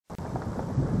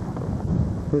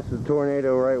This is a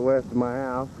tornado right west of my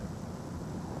house.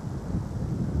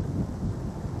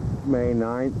 May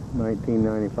 9th,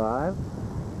 1995.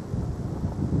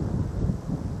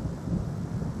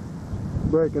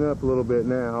 Breaking up a little bit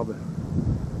now, but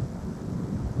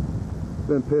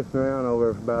been pissing around over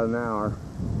it for about an hour.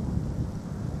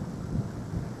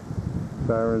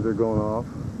 Sirens are going off.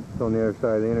 It's on the other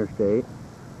side of the interstate.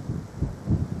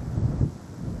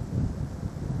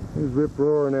 It was rip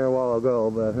roaring there a while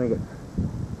ago, but I think it's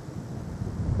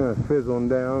kind of fizzling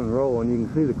down and rolling. You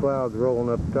can see the clouds rolling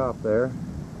up the top there.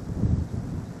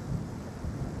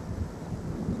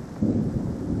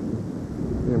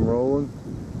 See them rolling.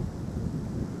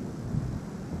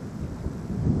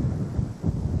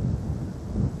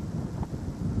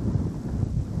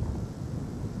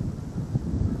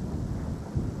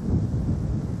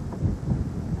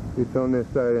 If it's on this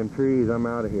side of them trees, I'm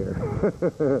out of here.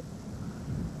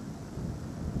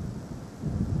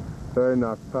 Sorry,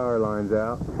 knocked the power lines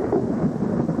out.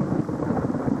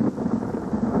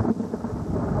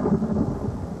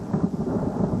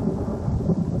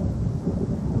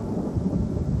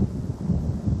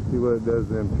 See what it does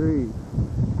to them trees.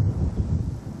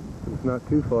 It's not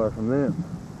too far from them.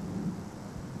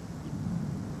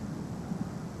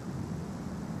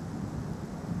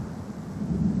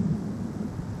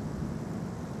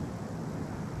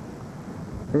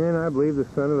 And I believe the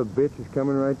son of a bitch is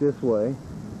coming right this way.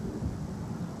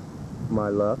 My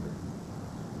luck.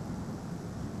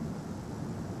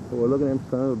 So we're looking at them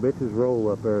son of a bitches roll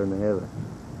up there in the heavens.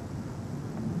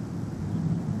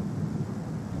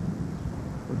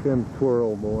 Look at them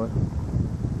twirl, boy.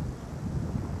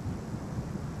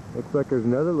 Looks like there's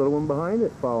another little one behind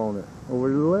it following it, over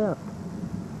to the left.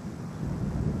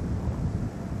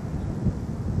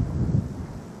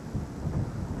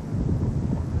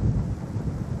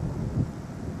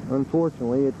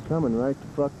 Unfortunately, it's coming right the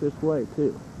fuck this way,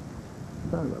 too.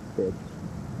 Son of a bitch.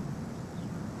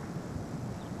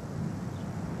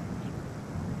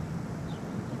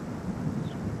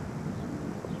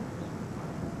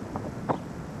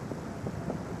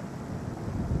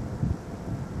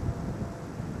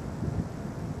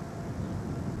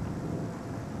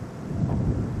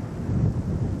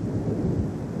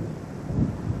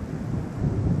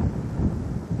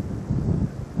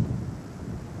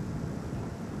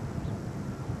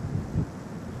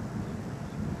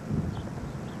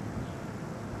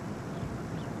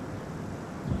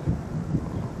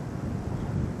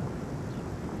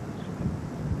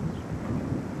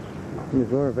 I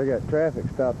just wonder if they got traffic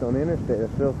stopped on the interstate. I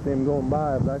still see them going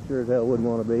by, but I sure as hell wouldn't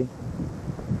want to be.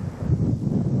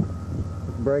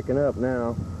 It's breaking up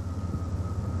now.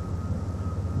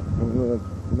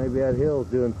 Maybe that hill's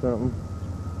doing something.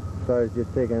 Besides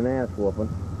just taking an ass whooping.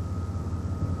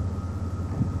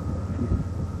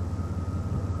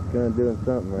 She's kind of doing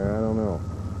something there, I don't know.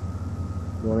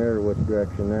 Going there which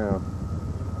direction now.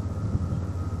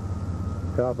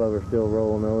 Top of her still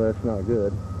rolling though, that's not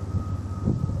good.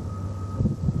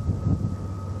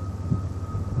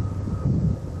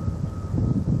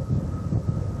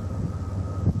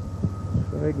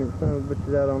 Ignorant son of a bitch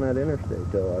is out on that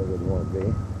interstate though, I wouldn't want to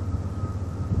be.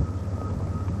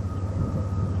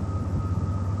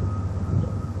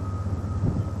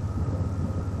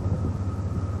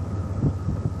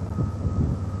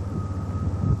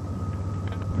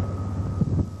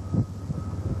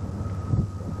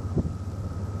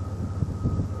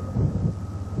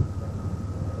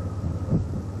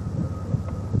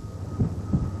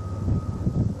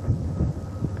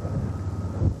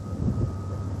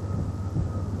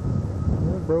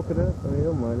 Broke it up? I mean,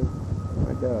 it might have.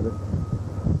 I doubt it.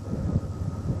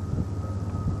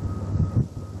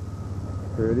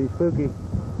 Pretty spooky.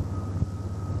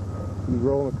 He's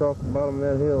rolling across the bottom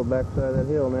of that hill, backside of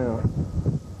that hill now.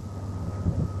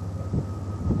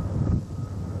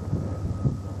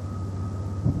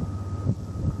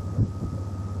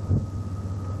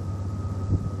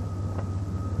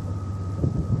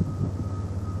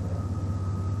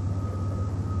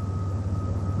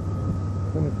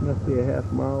 This must be a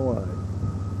half-mile wide.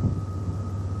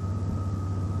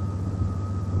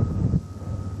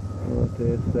 Well,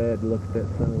 it's sad to look at that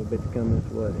son of a bitch come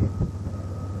this way.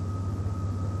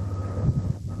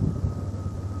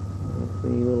 I don't see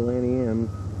any little Annie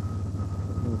M's,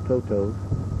 little Totos.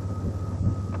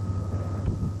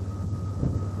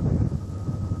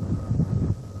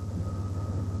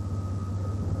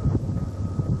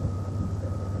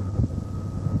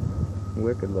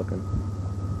 Wicked looking.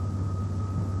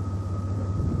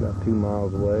 About 2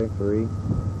 miles away, 3.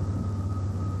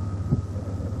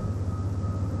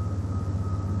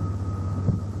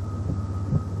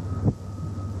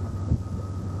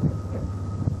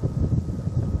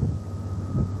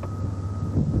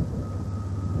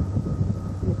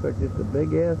 like just a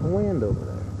big ass wind over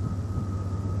there.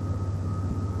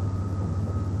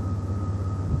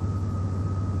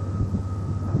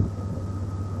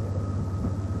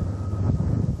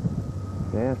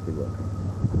 Nasty looking.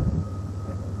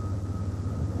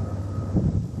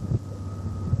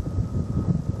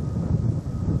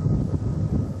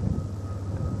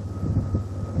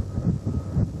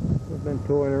 We've been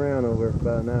touring around over here for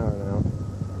about an hour now.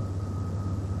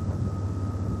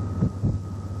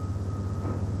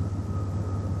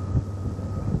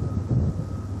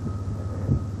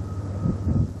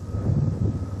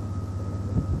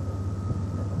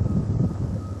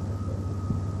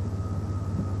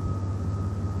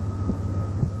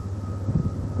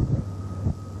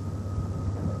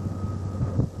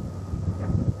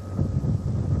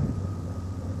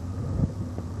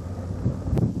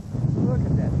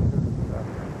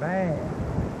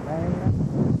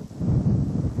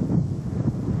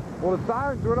 Well, the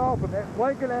sirens went off in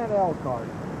Lincoln and Elkhart.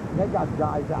 They got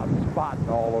guys out spotting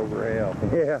all over hell.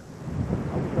 Yeah.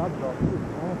 I wish I'd thought he was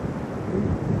awesome.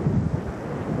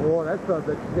 Boy, that son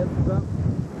that's hitting something.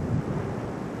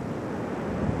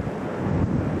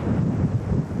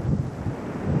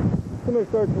 Somebody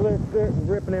starts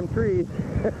ripping them trees.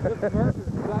 This American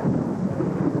excitement,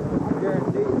 I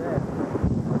guarantee you that.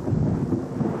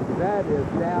 That is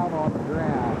down on the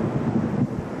ground.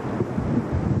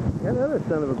 That other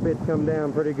son of a bitch come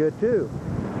down pretty good too.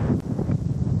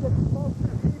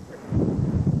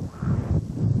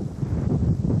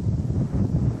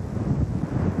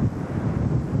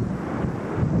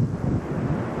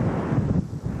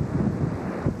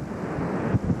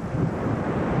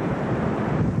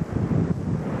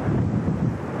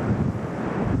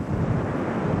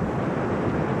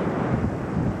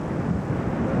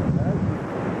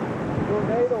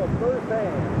 Tornado at first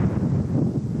hand.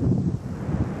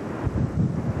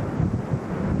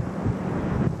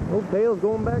 Oh, tail's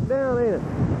going back down, ain't it?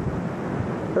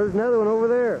 There's another one over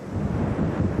there.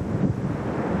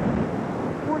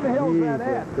 Where the hell's that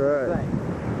at? Christ.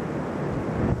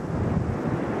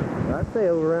 I'd say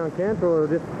over around Cantrell, or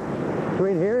just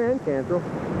between here and Cantrell.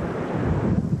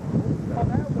 On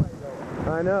that way,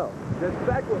 though. I know. This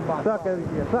second one,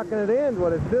 Sucking it in's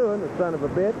what it's doing, the son of a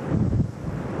bitch.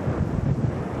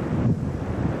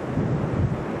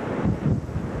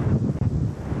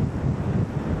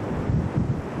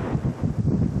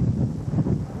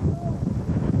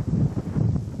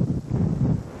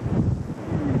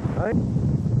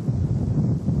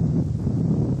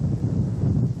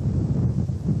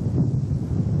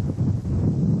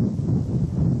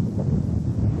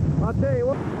 I'll tell you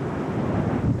what.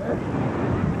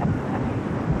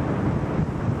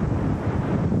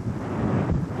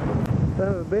 Son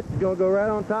of a bitch is gonna go right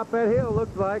on top of that hill,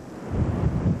 looks like.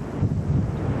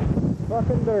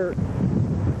 Fucking dirt.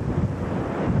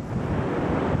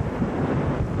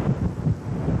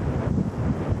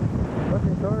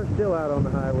 Fucking cars still out on the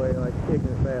highway like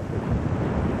ignorant bastards.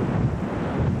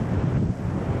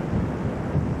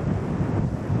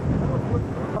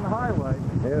 On the highway.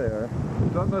 There they are.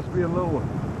 That must be a little one.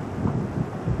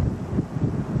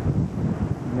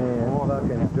 Man,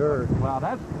 fucking dirt. Wow,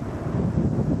 that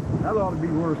ought to be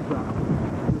worse something.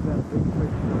 Just that big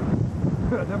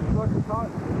picture. Them fucking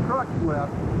trucks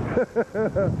left.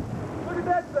 Look at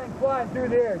that thing flying through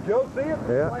the air, Joe. See it?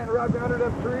 Yeah. Flying right under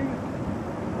them trees.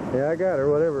 Yeah, I got her,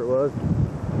 whatever it was.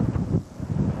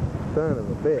 Son of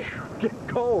a bitch. Getting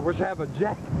cold. Wish I have a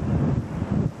jacket.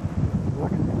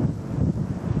 Look at that.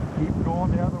 Keep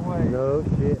going the other way. No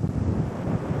shit.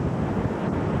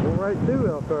 Going right through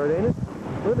Elkhart, ain't it?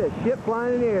 Look at that shit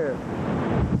flying in the air.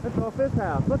 That's off this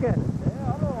house. Look at it.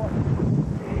 Yeah, I know.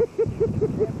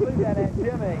 Can't believe that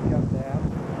antenna ain't come down.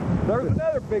 There's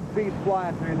another big piece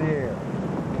flying through the air.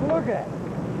 Look at it.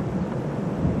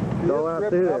 It's all out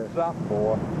through there. Up something,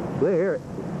 boy. Look, hear it.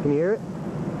 Can you hear it?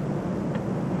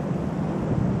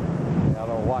 Yeah, I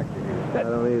don't like to hear it. I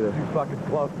don't either. Too fucking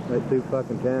close. That's too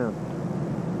fucking town.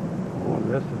 Boy,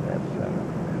 listen to that setup.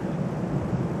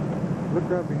 Look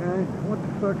right behind. What the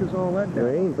fuck is all that doing?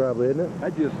 Rain probably, isn't it?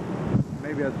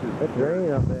 Maybe that's just... That's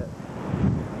rain off that.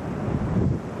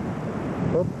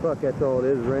 Oh, fuck, that's all it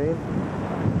is, rain.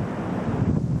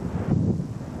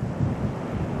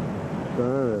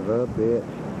 Son of a bitch.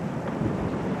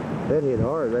 That hit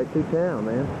hard right through town,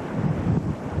 man.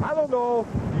 I don't know.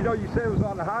 You know, you said it was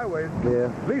on the highway. Yeah.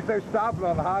 At least they're stopping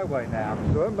on the highway now,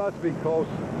 so it must be close.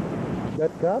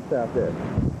 Got cops out there.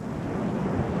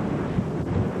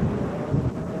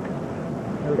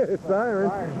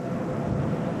 Sirens.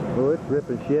 Oh, it's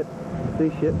ripping shit.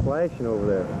 See shit flashing over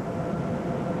there.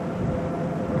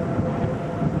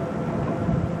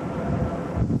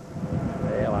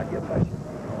 Well, I guess I should.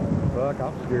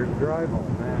 scared to drive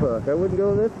on, man. Fuck, I wouldn't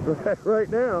go this right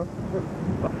now.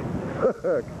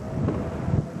 Fuck.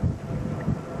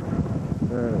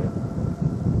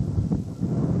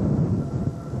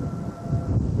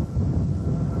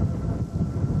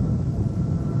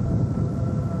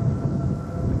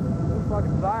 Those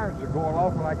fucking sirens are going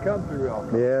off when I come through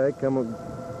Elkhart. Yeah, they come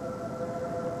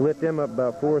lit them up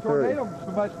about 4:30. Tornado,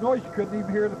 so much noise you couldn't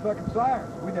even hear the fucking sirens.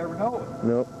 We never know it.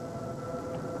 Nope.